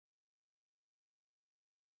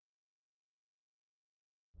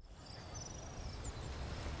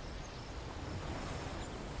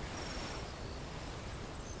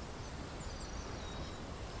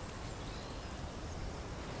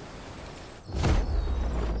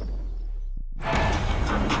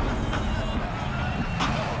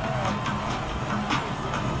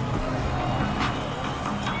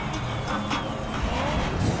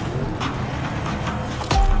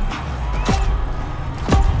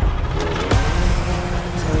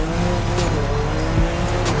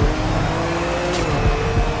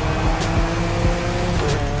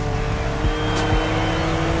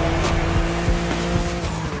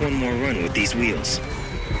fun with these wheels.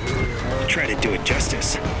 Try to do it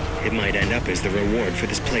justice. It might end up as the reward for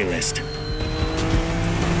this playlist.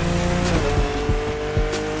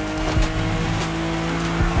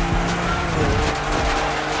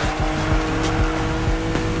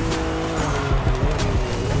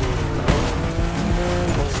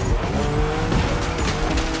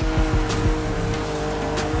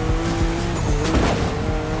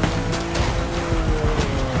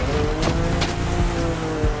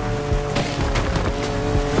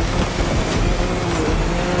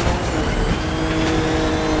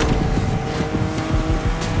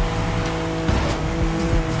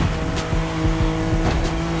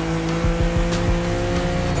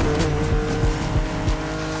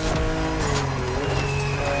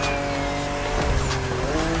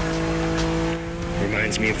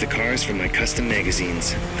 Reminds me of the cars from my custom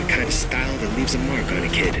magazines, the kind of style that leaves a mark on a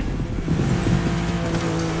kid.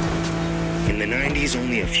 In the 90s,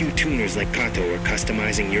 only a few tuners like Kato were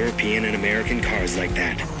customizing European and American cars like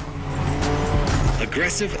that.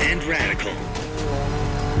 Aggressive and radical.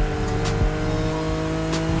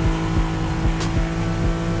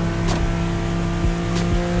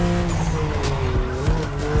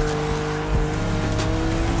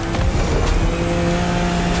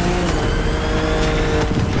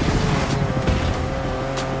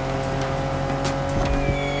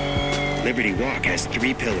 Liberty Walk has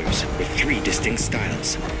 3 pillars with 3 distinct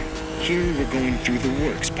styles. Here we're going through the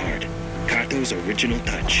works part, Kato's original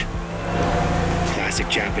touch. Classic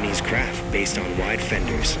Japanese craft based on wide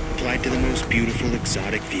fenders, applied to the most beautiful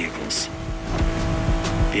exotic vehicles.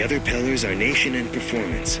 The other pillars are nation and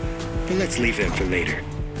performance, but let's leave them for later.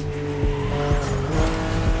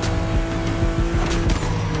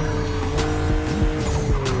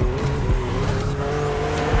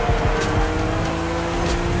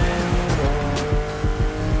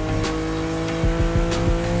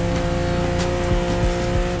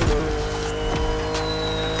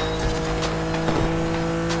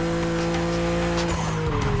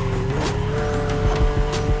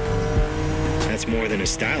 More than a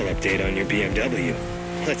style update on your BMW.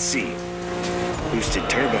 Let's see. Boosted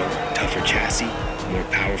turbo, tougher chassis, more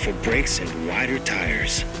powerful brakes, and wider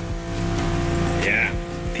tires. Yeah,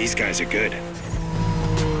 these guys are good.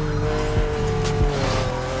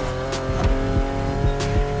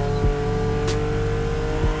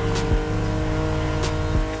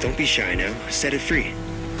 Don't be shy now. Set it free.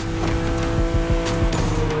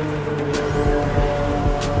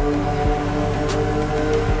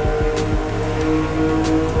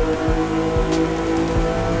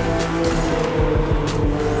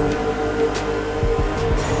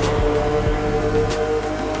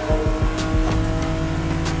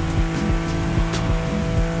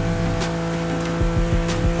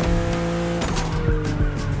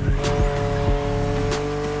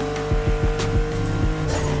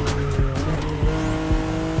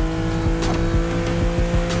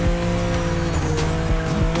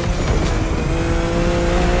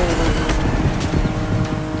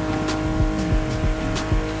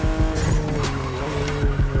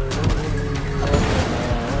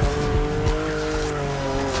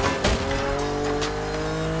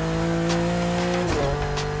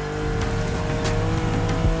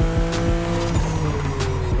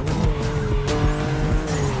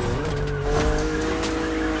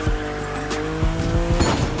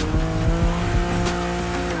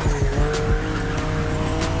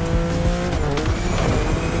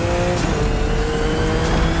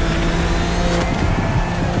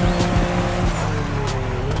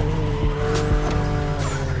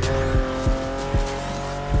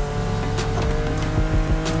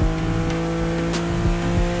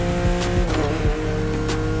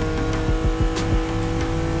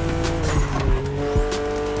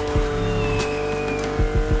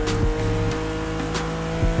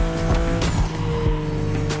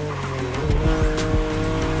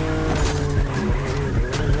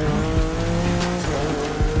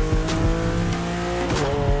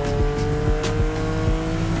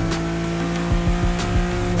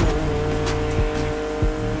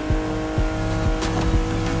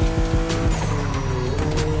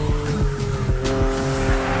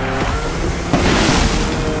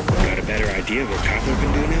 Idea what Kato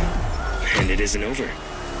can do now? And it isn't over.